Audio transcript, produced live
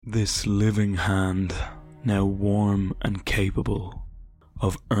This living hand, now warm and capable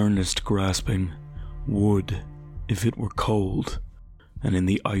of earnest grasping, would, if it were cold, and in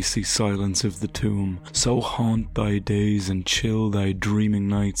the icy silence of the tomb, so haunt thy days and chill thy dreaming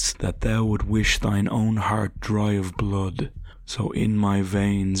nights, that thou would wish thine own heart dry of blood, so in my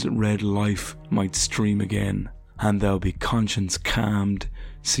veins red life might stream again, and thou be conscience calmed.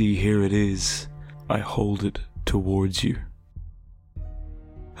 See, here it is, I hold it towards you.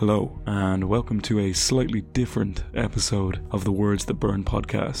 Hello, and welcome to a slightly different episode of the Words That Burn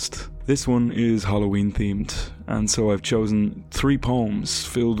podcast. This one is Halloween themed, and so I've chosen 3 poems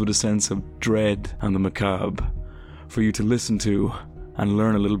filled with a sense of dread and the macabre for you to listen to and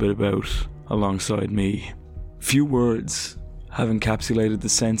learn a little bit about alongside me. Few words have encapsulated the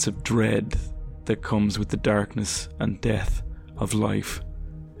sense of dread that comes with the darkness and death of life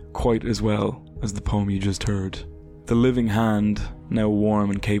quite as well as the poem you just heard. The Living Hand, Now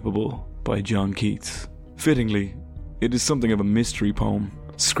Warm and Capable by John Keats. Fittingly, it is something of a mystery poem,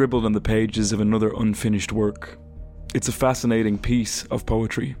 scribbled on the pages of another unfinished work. It's a fascinating piece of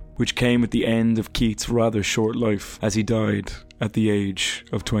poetry, which came at the end of Keats' rather short life, as he died at the age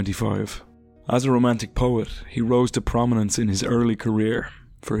of 25. As a romantic poet, he rose to prominence in his early career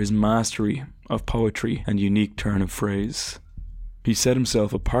for his mastery of poetry and unique turn of phrase. He set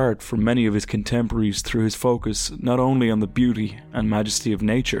himself apart from many of his contemporaries through his focus not only on the beauty and majesty of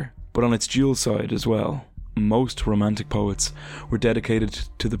nature, but on its dual side as well. Most romantic poets were dedicated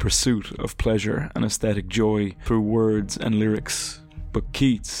to the pursuit of pleasure and aesthetic joy through words and lyrics. But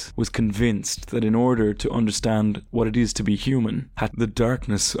Keats was convinced that in order to understand what it is to be human, the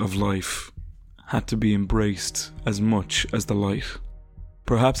darkness of life had to be embraced as much as the light.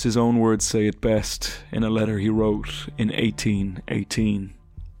 Perhaps his own words say it best in a letter he wrote in 1818.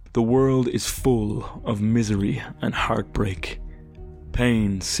 The world is full of misery and heartbreak,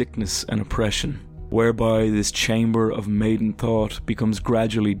 pain, sickness and oppression, whereby this chamber of maiden thought becomes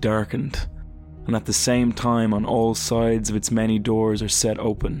gradually darkened, and at the same time on all sides of its many doors are set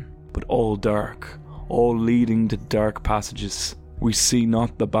open, but all dark, all leading to dark passages. We see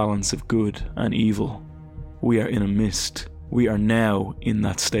not the balance of good and evil. We are in a mist. We are now in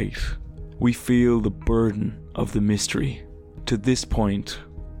that state. We feel the burden of the mystery. To this point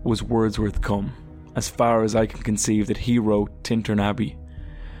was Wordsworth come, as far as I can conceive that he wrote Tintern Abbey,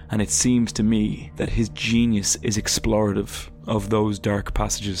 and it seems to me that his genius is explorative of those dark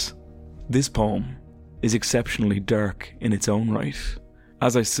passages. This poem is exceptionally dark in its own right.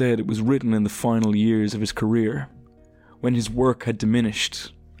 As I said, it was written in the final years of his career, when his work had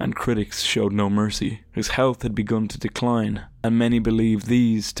diminished and critics showed no mercy. His health had begun to decline, and many believed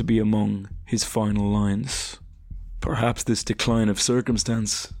these to be among his final lines. Perhaps this decline of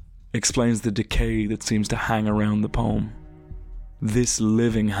circumstance explains the decay that seems to hang around the poem. This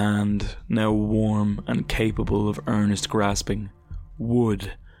living hand, now warm and capable of earnest grasping,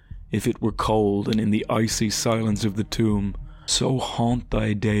 would, if it were cold and in the icy silence of the tomb, so haunt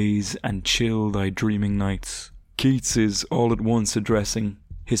thy days and chill thy dreaming nights. Keats is all at once addressing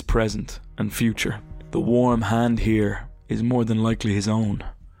his present and future. The warm hand here is more than likely his own,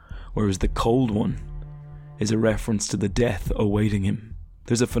 whereas the cold one is a reference to the death awaiting him.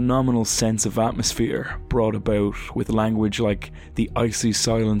 There's a phenomenal sense of atmosphere brought about with language like the icy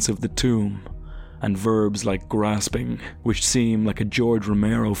silence of the tomb and verbs like grasping, which seem like a George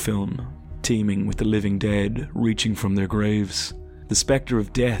Romero film, teeming with the living dead reaching from their graves. The spectre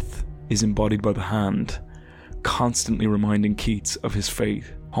of death is embodied by the hand, constantly reminding Keats of his fate,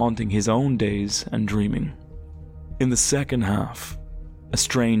 haunting his own days and dreaming. In the second half, a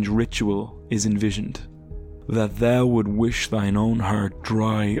strange ritual is envisioned, that thou would wish thine own heart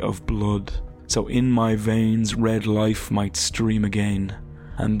dry of blood, so in my veins red life might stream again,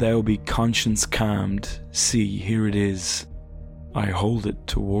 and thou be conscience calmed. See, here it is, I hold it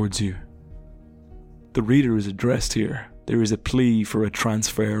towards you. The reader is addressed here. There is a plea for a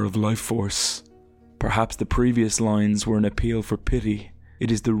transfer of life force. Perhaps the previous lines were an appeal for pity.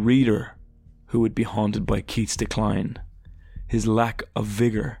 It is the reader who would be haunted by Keats' decline, his lack of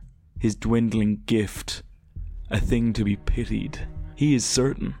vigour, his dwindling gift, a thing to be pitied. He is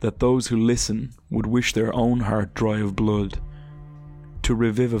certain that those who listen would wish their own heart dry of blood, to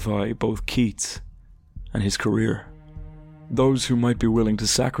revivify both Keats and his career. Those who might be willing to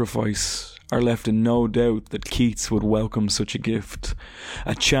sacrifice are left in no doubt that Keats would welcome such a gift,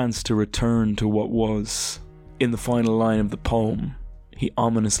 a chance to return to what was. In the final line of the poem, he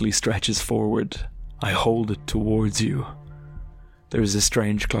ominously stretches forward, I hold it towards you. There is a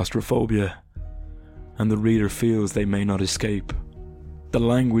strange claustrophobia, and the reader feels they may not escape. The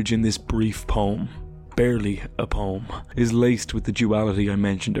language in this brief poem barely a poem, is laced with the duality I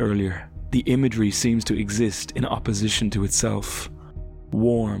mentioned earlier. The imagery seems to exist in opposition to itself.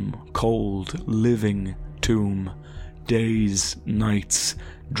 Warm, cold, living, tomb, days, nights,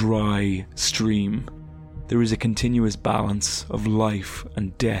 dry, stream. There is a continuous balance of life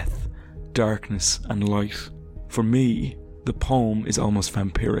and death, darkness and light. For me, the poem is almost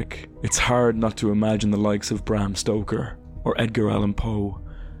vampiric. It's hard not to imagine the likes of Bram Stoker or Edgar Allan Poe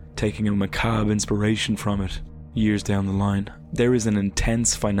taking a macabre inspiration from it years down the line. There is an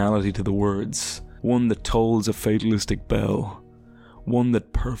intense finality to the words, one that tolls a fatalistic bell, one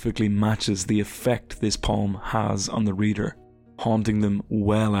that perfectly matches the effect this poem has on the reader, haunting them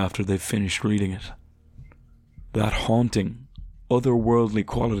well after they've finished reading it. That haunting, otherworldly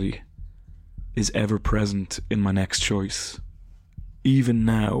quality is ever present in my next choice. Even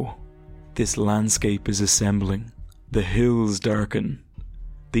now, this landscape is assembling. The hills darken.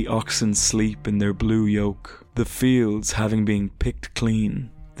 The oxen sleep in their blue yoke. The fields having been picked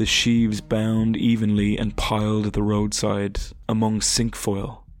clean. The sheaves bound evenly and piled at the roadside among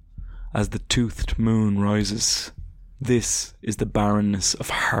cinquefoil as the toothed moon rises. This is the barrenness of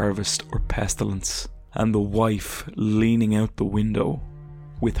harvest or pestilence, and the wife leaning out the window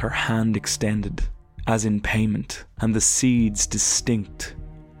with her hand extended as in payment, and the seeds distinct,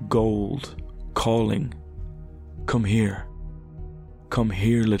 gold, calling, "Come here,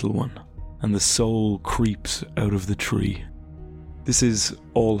 little one," and the soul creeps out of the tree. This is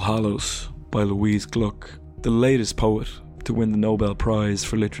All Hallows by Louise Gluck, the latest poet to win the Nobel Prize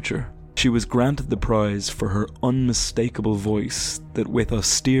for Literature. She was granted the prize for her unmistakable voice that with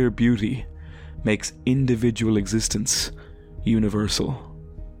austere beauty makes individual existence universal.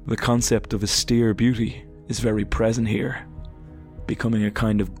 The concept of austere beauty is very present here, becoming a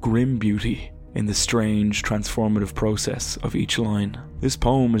kind of grim beauty in the strange transformative process of each line. This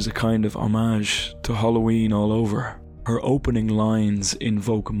poem is a kind of homage to Halloween all over. Her opening lines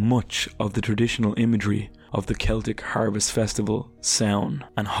invoke much of the traditional imagery of the Celtic harvest festival, Samhain,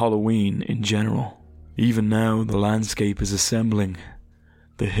 and Halloween in general. Even now the landscape is assembling.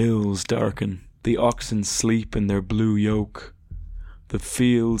 The hills darken. The oxen sleep in their blue yoke. The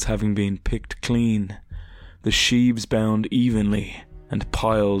fields having been picked clean. The sheaves bound evenly and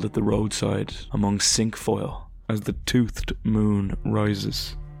piled at the roadside among cinquefoil as the toothed moon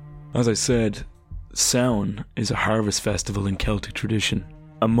rises. As I said, Samhain is a harvest festival in Celtic tradition,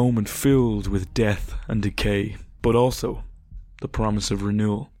 a moment filled with death and decay, but also the promise of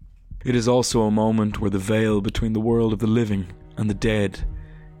renewal. It is also a moment where the veil between the world of the living and the dead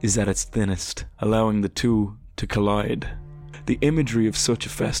is at its thinnest, allowing the two to collide. The imagery of such a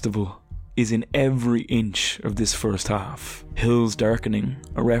festival is in every inch of this first half. Hills darkening,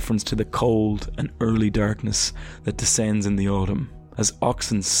 a reference to the cold and early darkness that descends in the autumn, as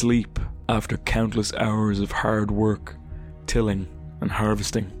oxen sleep after countless hours of hard work, tilling and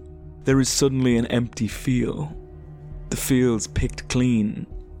harvesting. There is suddenly an empty feel. The fields picked clean,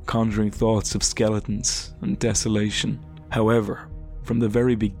 conjuring thoughts of skeletons and desolation. However, from the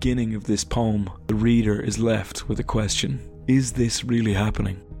very beginning of this poem, the reader is left with a question. Is this really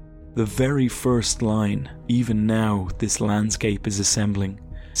happening? The very first line, "Even now this landscape is assembling,"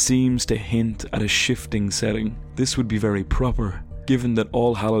 seems to hint at a shifting setting. This would be very proper, given that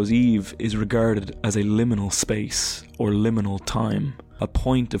All Hallows Eve is regarded as a liminal space or liminal time, a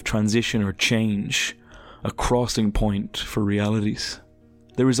point of transition or change, a crossing point for realities.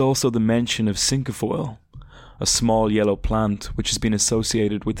 There is also the mention of cinquefoil, a small yellow plant which has been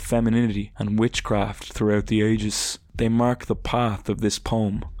associated with femininity and witchcraft throughout the ages. They mark the path of this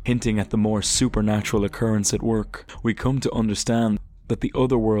poem, hinting at the more supernatural occurrence at work. We come to understand that the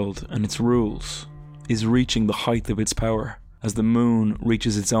otherworld and its rules is reaching the height of its power as the moon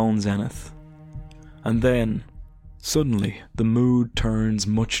reaches its own zenith. And then, suddenly, the mood turns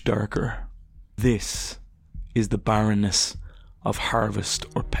much darker. This is the barrenness of harvest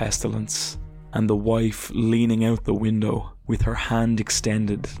or pestilence, and the wife leaning out the window with her hand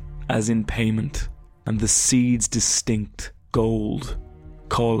extended as in payment, and the seeds distinct, gold,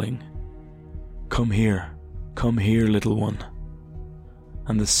 calling, come here, little one,"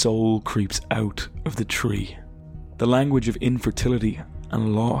 and the soul creeps out of the tree. The language of infertility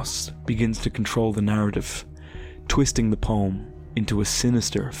and loss begins to control the narrative, twisting the poem into a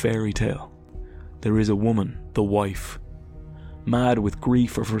sinister fairy tale. There is a woman, the wife, mad with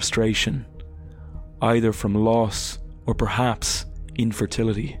grief or frustration, either from loss or perhaps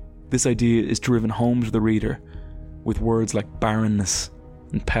infertility. This idea is driven home to the reader with words like barrenness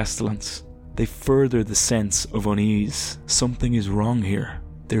and pestilence. They further the sense of unease. Something is wrong here.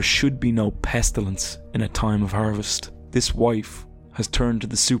 There should be no pestilence in a time of harvest. This wife has turned to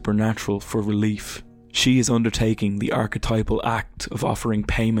the supernatural for relief. She is undertaking the archetypal act of offering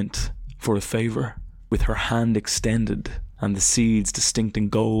payment for a favour, with her hand extended and the seeds distinct in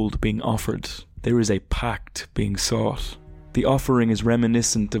gold being offered. There is a pact being sought. The offering is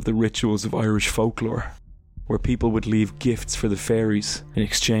reminiscent of the rituals of Irish folklore, where people would leave gifts for the fairies in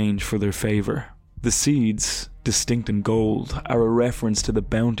exchange for their favour. The seeds, distinct in gold, are a reference to the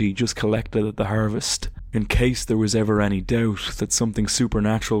bounty just collected at the harvest. In case there was ever any doubt that something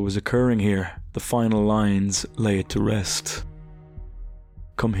supernatural was occurring here, the final lines lay it to rest.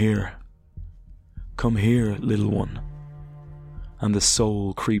 Come here, little one. And the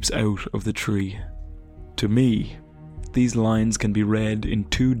soul creeps out of the tree. To me, these lines can be read in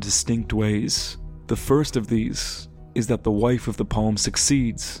two distinct ways. The first of these is that the wife of the poem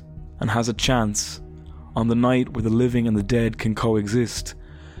succeeds and has a chance, on the night where the living and the dead can coexist,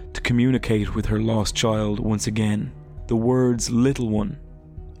 to communicate with her lost child once again. The words little one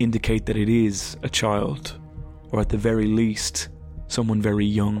indicate that it is a child, or at the very least, someone very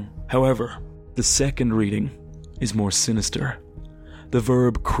young. However, the second reading is more sinister. The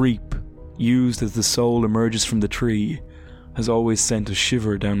verb creep, used as the soul emerges from the tree, has always sent a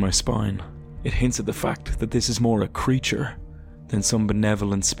shiver down my spine. It hints at the fact that this is more a creature than some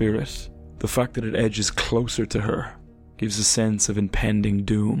benevolent spirit. The fact that it edges closer to her gives a sense of impending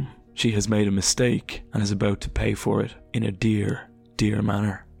doom. She has made a mistake and is about to pay for it in a dear, dear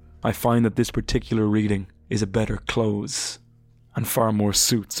manner. I find that this particular reading is a better close and far more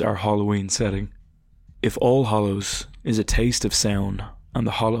suits our Halloween setting. If All Hallows is a taste of sound and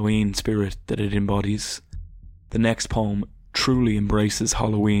the Halloween spirit that it embodies, the next poem truly embraces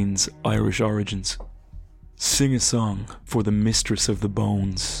Halloween's Irish origins. Sing a song for the mistress of the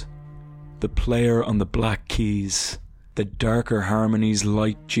bones, the player on the black keys, the darker harmony's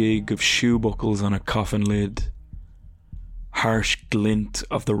light jig of shoe buckles on a coffin lid, harsh glint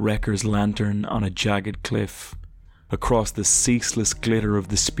of the wrecker's lantern on a jagged cliff, across the ceaseless glitter of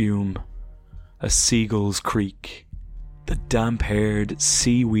the spume, a seagull's creak, the damp-haired,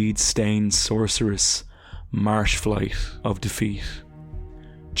 seaweed-stained sorceress marsh flight of defeat,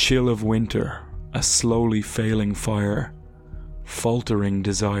 chill of winter, a slowly failing fire, faltering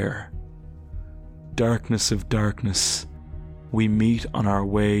desire, darkness of darkness, we meet on our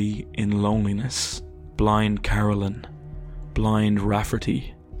way in loneliness, blind Carolyn, blind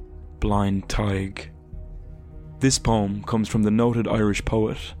Rafferty, blind Tig. This poem comes from the noted Irish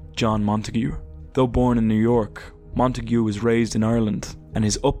poet John Montague. Though born in New York, Montague was raised in Ireland, and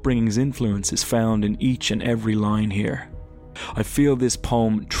his upbringing's influence is found in each and every line here. I feel this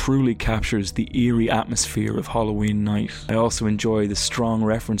poem truly captures the eerie atmosphere of Halloween night. I also enjoy the strong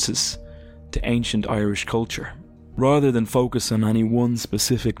references to ancient Irish culture. Rather than focus on any one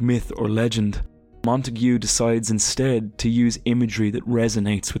specific myth or legend, Montague decides instead to use imagery that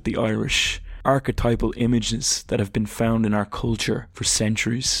resonates with the Irish, archetypal images that have been found in our culture for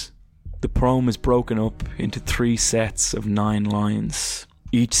centuries. The poem is broken up into 3 sets of 9 lines.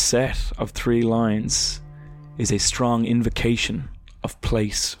 Each set of 3 lines is a strong invocation of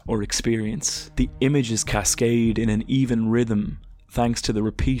place or experience. The images cascade in an even rhythm thanks to the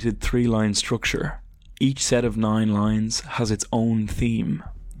repeated 3-line structure. Each set of 9 lines has its own theme.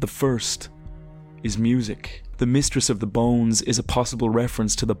 The first is music. The Mistress of the Bones is a possible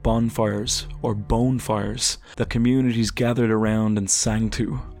reference to the bonfires or bone fires that communities gathered around and sang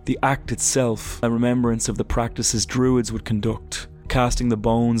to. The act itself, a remembrance of the practices druids would conduct, casting the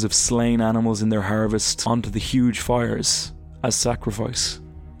bones of slain animals in their harvest onto the huge fires as sacrifice.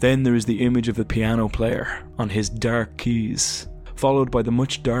 Then there is the image of the piano player on his dark keys, followed by the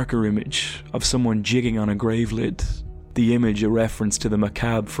much darker image of someone jigging on a grave lid. The image a reference to the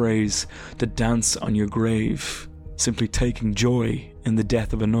macabre phrase, to dance on your grave, simply taking joy in the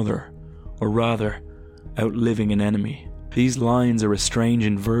death of another, or rather, outliving an enemy. These lines are a strange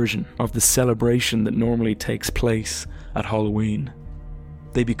inversion of the celebration that normally takes place at Halloween.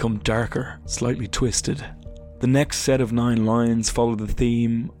 They become darker, slightly twisted. The next set of 9 lines follow the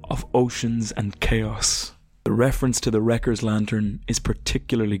theme of oceans and chaos. The reference to the wrecker's lantern is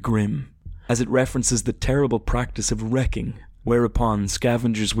particularly grim, as it references the terrible practice of wrecking, whereupon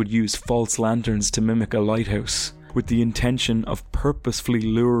scavengers would use false lanterns to mimic a lighthouse, with the intention of purposefully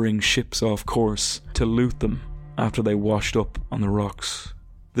luring ships off course to loot them after they washed up on the rocks.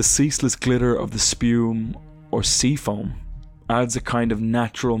 The ceaseless glitter of the spume, or sea foam, adds a kind of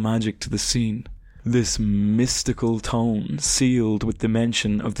natural magic to the scene. This mystical tone sealed with the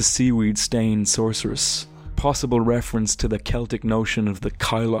mention of the seaweed-stained sorceress, possible reference to the Celtic notion of the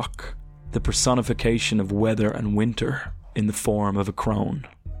Cailleach, the personification of weather and winter in the form of a crone.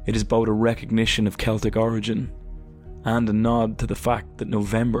 It is both a recognition of Celtic origin and a nod to the fact that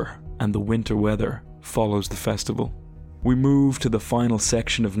November and the winter weather follows the festival. We move to the final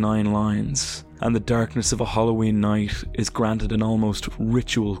section of 9 lines, and the darkness of a Halloween night is granted an almost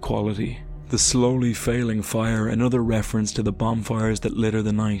ritual quality. The slowly failing fire, another reference to the bonfires that litter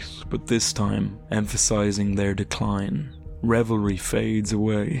the night, but this time emphasizing their decline. Revelry fades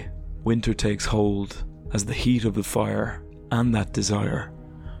away. Winter takes hold as the heat of the fire, and that desire,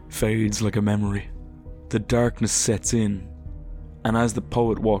 fades like a memory. The darkness sets in, and as the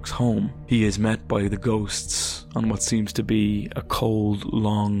poet walks home, he is met by the ghosts on what seems to be a cold,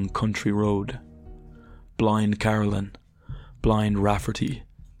 long country road. Blind Carolyn, Blind Rafferty,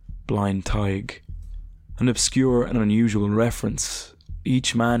 Blind Tig. An obscure and unusual reference.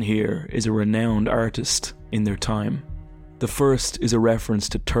 Each man here is a renowned artist in their time. The first is a reference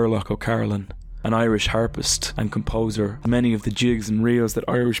to Turlough O'Carolan, an Irish harpist and composer. Many of the jigs and reels that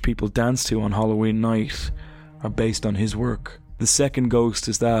Irish people dance to on Halloween night are based on his work. The second ghost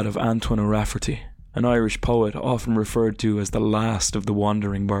is that of Antoine O'Rafferty, an Irish poet often referred to as the last of the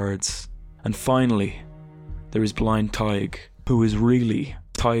wandering bards. And finally, there is Blind Tig, who is really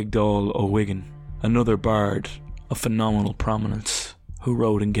Tig Dáil Ó Wigan, another bard of phenomenal prominence who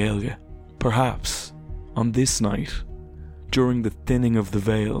wrote in Gaeilge. Perhaps, on this night, during the thinning of the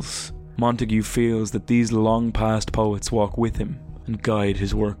veils, Montague feels that these long-past poets walk with him and guide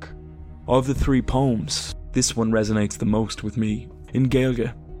his work. Of the 3 poems, this one resonates the most with me. In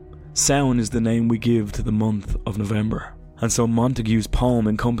Gaeilge, Samhain is the name we give to the month of November, and so Montague's poem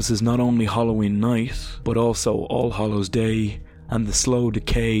encompasses not only Halloween night, but also All Hallows Day and the slow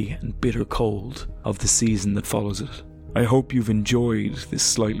decay and bitter cold of the season that follows it. I hope you've enjoyed this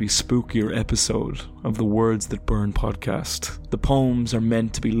slightly spookier episode of the Words That Burn podcast. The poems are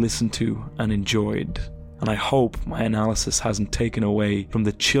meant to be listened to and enjoyed, and I hope my analysis hasn't taken away from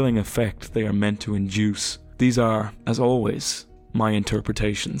the chilling effect they are meant to induce. These are, as always, my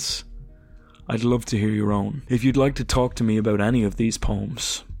interpretations. I'd love to hear your own. If you'd like to talk to me about any of these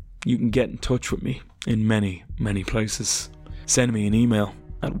poems, you can get in touch with me in many, many places. Send me an email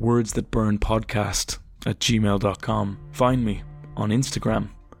at wordsthatburnpodcast@gmail.com. Find me on Instagram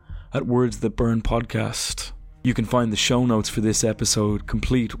at wordsthatburnpodcast. You can find the show notes for this episode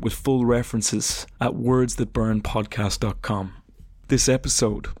complete with full references at wordsthatburnpodcast.com. This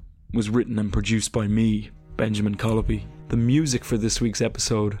episode was written and produced by me, Benjamin Colopy. The music for this week's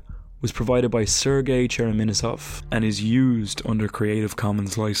episode was provided by Sergei Chereminisov and is used under Creative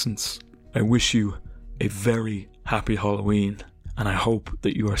Commons license. I wish you a very happy Halloween, and I hope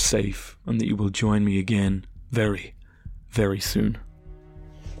that you are safe and that you will join me again very, very soon.